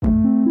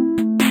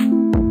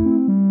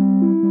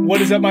What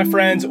is up, my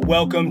friends?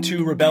 Welcome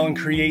to Rebel and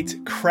Create's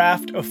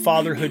Craft of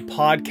Fatherhood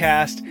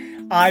podcast.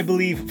 I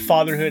believe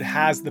fatherhood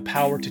has the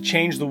power to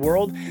change the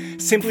world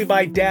simply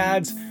by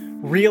dads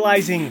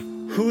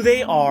realizing who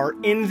they are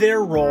in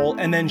their role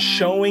and then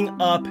showing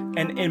up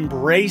and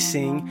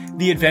embracing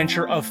the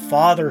adventure of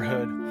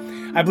fatherhood.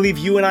 I believe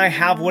you and I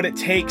have what it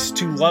takes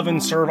to love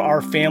and serve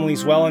our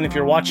families well. And if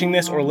you're watching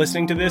this or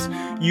listening to this,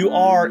 you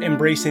are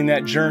embracing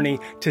that journey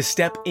to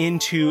step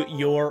into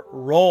your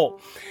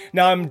role.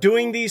 Now, I'm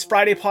doing these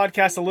Friday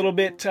podcasts a little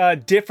bit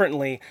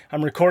differently.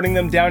 I'm recording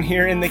them down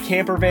here in the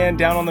camper van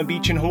down on the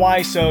beach in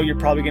Hawaii. So you're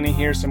probably going to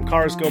hear some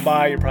cars go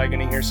by. You're probably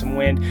going to hear some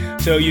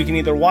wind. So you can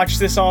either watch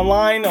this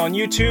online on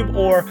YouTube,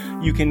 or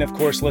you can, of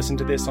course, listen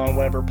to this on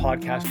whatever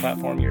podcast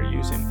platform you're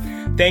using.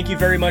 Thank you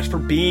very much for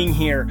being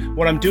here.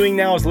 What I'm doing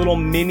now is a little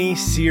mini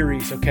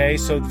series, okay?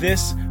 So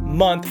this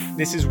month,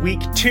 this is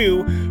week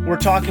 2, we're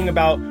talking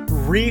about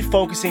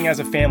refocusing as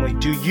a family.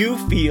 Do you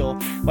feel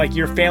like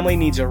your family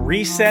needs a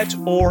reset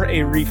or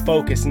a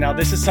refocus? Now,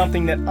 this is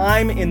something that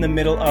I'm in the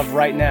middle of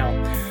right now.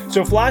 So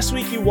if last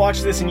week you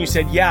watched this and you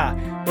said,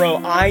 yeah, bro,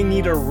 I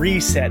need a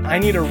reset. I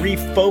need a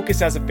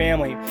refocus as a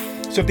family.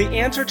 So if the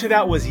answer to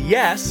that was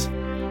yes,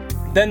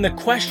 then the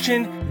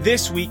question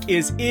this week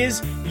is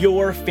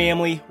your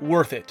family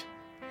worth it?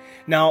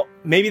 Now,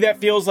 maybe that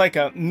feels like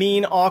a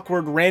mean,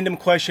 awkward, random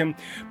question,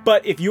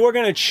 but if you are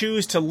going to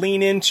choose to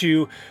lean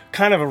into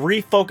kind of a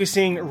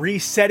refocusing,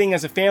 resetting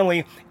as a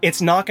family,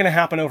 it's not going to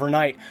happen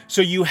overnight.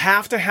 So you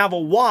have to have a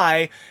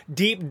why,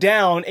 deep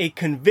down, a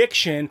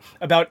conviction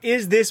about,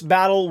 is this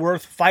battle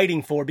worth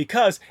fighting for?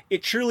 Because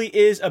it truly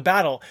is a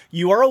battle.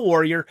 You are a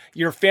warrior.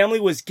 Your family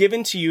was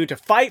given to you to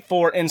fight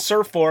for and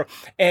serve for.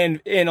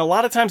 And a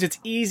lot of times it's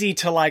easy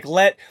to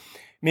let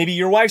maybe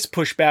your wife's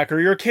pushback or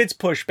your kids'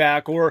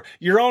 pushback or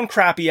your own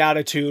crappy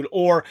attitude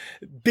or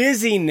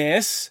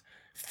busyness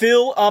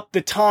fill up the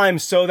time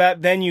so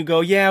that then you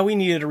go, yeah, we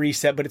needed a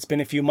reset, but it's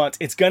been a few months.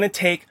 It's going to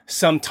take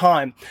some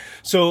time.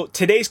 So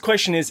today's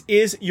question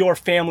is your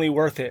family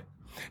worth it?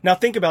 Now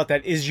think about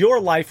that. Is your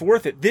life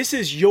worth it? This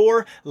is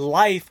your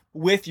life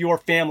with your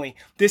family.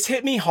 This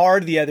hit me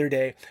hard the other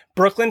day.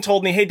 Brooklyn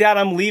told me, hey, Dad,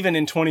 I'm leaving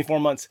in 24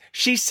 months.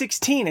 She's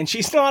 16 and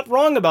she's not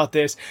wrong about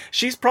this.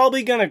 She's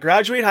probably going to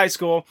graduate high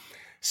school,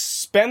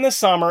 spend the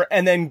summer,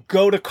 and then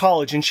go to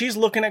college. And she's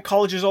looking at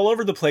colleges all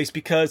over the place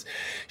because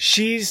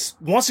she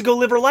wants to go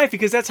live her life,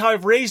 because that's how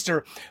I've raised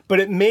her.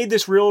 But it made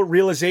this real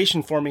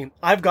realization for me.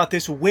 I've got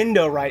this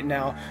window right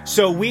now.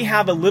 So we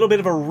have a little bit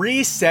of a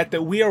reset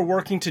that we are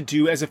working to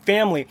do as a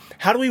family.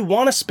 How do we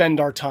want to spend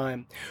our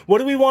time? What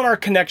do we want our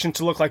connection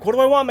to look like? What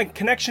do I want my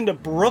connection to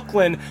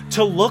Brooklyn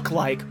to look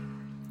like?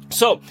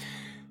 So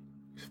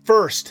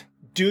first,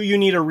 do you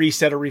need a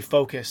reset or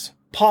refocus?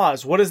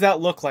 Pause. What does that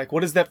look like?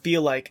 What does that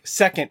feel like?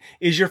 Second,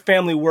 is your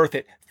family worth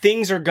it?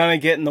 Things are going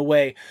to get in the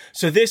way.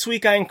 So this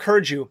week, I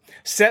encourage you,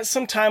 set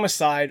some time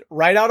aside,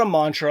 write out a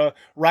mantra,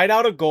 write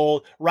out a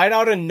goal, write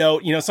out a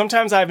note.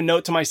 Sometimes I have a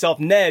note to myself,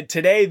 Ned,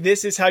 today,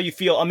 this is how you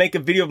feel. I'll make a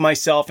video of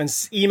myself and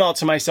email it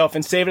to myself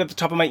and save it at the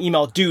top of my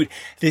email. Dude,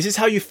 this is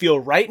how you feel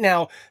right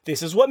now.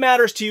 This is what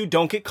matters to you.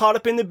 Don't get caught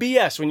up in the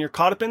BS. When you're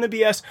caught up in the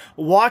BS,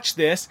 watch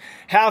this.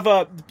 Have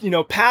a,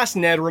 past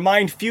Ned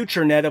remind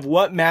future Ned of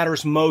what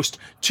matters most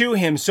to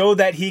him so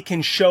that he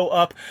can show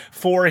up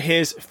for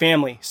his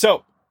family.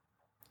 So,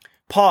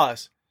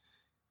 pause.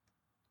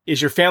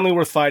 Is your family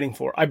worth fighting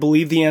for? I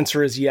believe the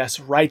answer is yes.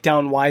 Write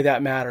down why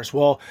that matters.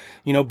 Well,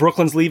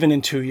 Brooklyn's leaving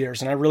in 2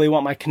 years and I really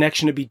want my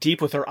connection to be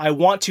deep with her. I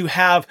want to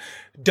have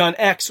done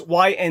X,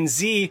 Y, and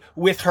Z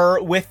with her,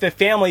 with the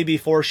family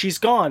before she's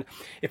gone.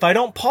 If I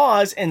don't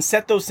pause and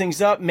set those things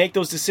up, make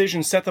those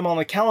decisions, set them on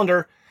the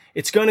calendar,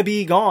 it's going to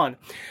be gone.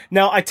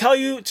 Now, I tell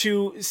you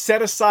to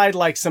set aside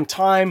some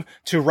time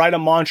to write a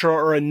mantra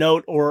or a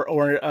note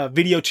or a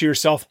video to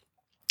yourself,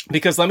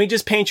 because let me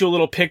just paint you a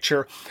little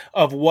picture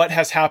of what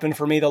has happened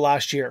for me the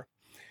last year.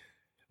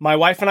 My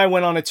wife and I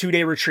went on a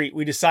 2-day retreat.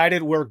 We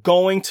decided we're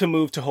going to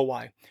move to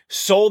Hawaii.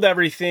 Sold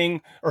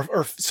everything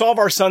or solve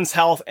our son's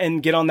health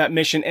and get on that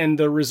mission. And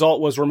the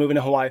result was we're moving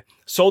to Hawaii.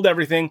 Sold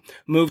everything,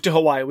 moved to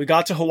Hawaii. We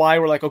got to Hawaii.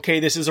 We're like, okay,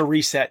 this is a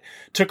reset.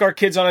 Took our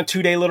kids on a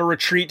 2-day little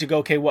retreat to go,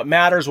 okay, what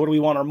matters? What do we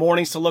want our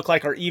mornings to look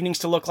like? Our evenings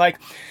to look like?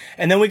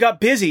 And then we got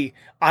busy.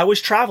 I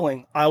was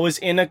traveling. I was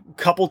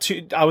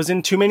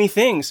in too many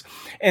things.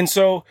 And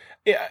so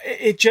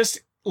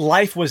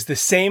life was the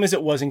same as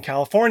it was in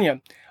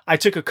California. I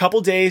took a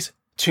couple days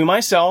to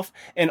myself.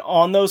 And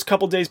on those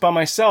couple days by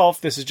myself,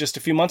 this is just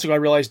a few months ago, I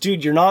realized,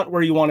 dude, you're not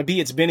where you want to be.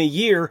 It's been a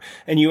year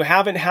and you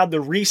haven't had the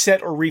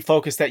reset or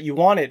refocus that you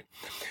wanted.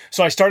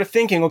 So I started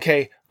thinking,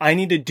 okay, I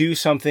need to do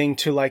something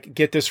to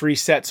get this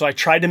reset. So I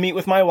tried to meet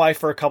with my wife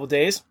for a couple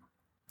days.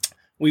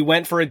 We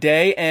went for a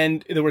day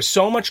and there was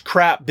so much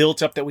crap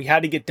built up that we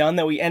had to get done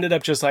that we ended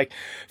up just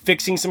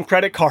fixing some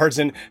credit cards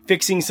and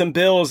fixing some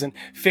bills and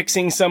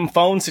fixing some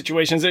phone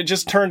situations. It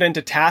just turned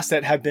into tasks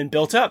that had been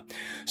built up.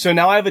 So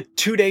now I have a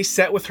 2-day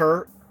set with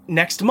her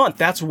next month.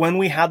 That's when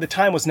we had the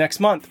time, was next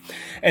month.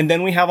 And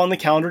then we have on the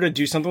calendar to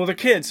do something with our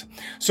kids.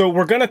 So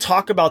we're going to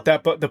talk about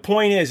that. But the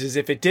point is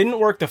if it didn't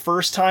work the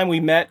first time we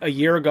met a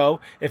year ago,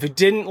 if it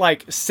didn't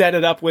like set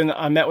it up when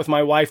I met with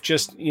my wife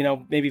just,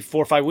 maybe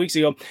 4 or 5 weeks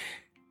ago,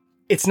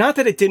 it's not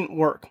that it didn't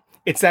work.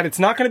 It's that it's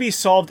not going to be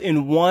solved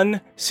in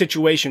one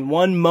situation,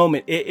 one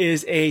moment.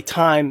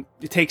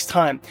 It takes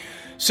time.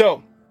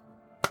 So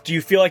do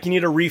you feel like you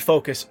need a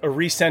refocus, a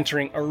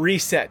recentering, a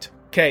reset?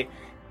 Okay.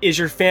 Is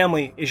your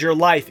family, is your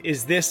life,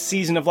 is this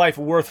season of life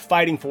worth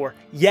fighting for?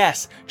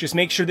 Yes. Just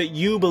make sure that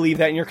you believe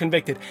that and you're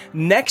convicted.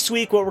 Next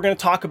week, what we're going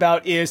to talk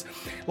about is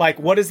like,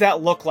 what does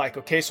that look like?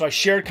 Okay. So I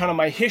shared kind of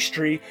my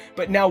history,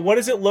 but now what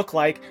does it look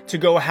like to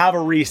go have a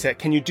reset?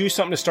 Can you do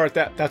something to start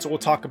that? That's what we'll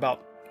talk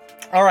about.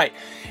 All right.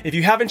 If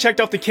you haven't checked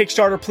out the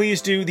Kickstarter,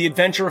 please do. The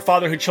Adventure of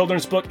Fatherhood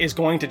children's book is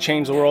going to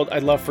change the world.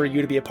 I'd love for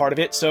you to be a part of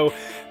it. So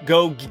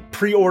go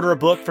pre-order a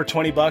book for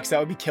 $20. That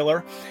would be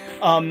killer.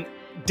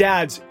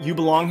 Dads, you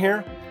belong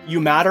here. You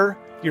matter.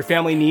 Your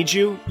family needs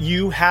you.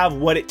 You have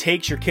what it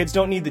takes. Your kids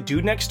don't need the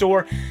dude next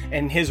door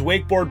and his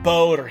wakeboard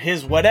boat or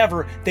his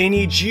whatever. They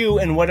need you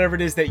and whatever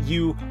it is that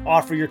you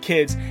offer your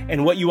kids.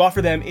 And what you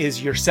offer them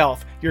is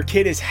yourself. Your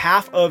kid is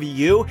half of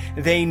you.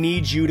 They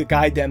need you to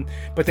guide them,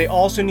 but they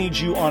also need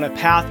you on a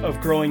path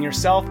of growing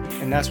yourself.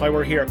 And that's why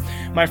we're here.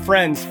 My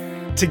friends,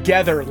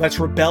 together, let's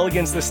rebel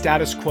against the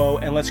status quo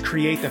and let's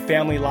create the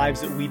family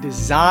lives that we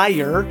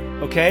desire.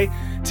 Okay?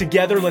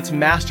 Together, let's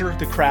master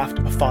the craft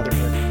of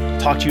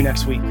fatherhood. Talk to you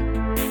next week.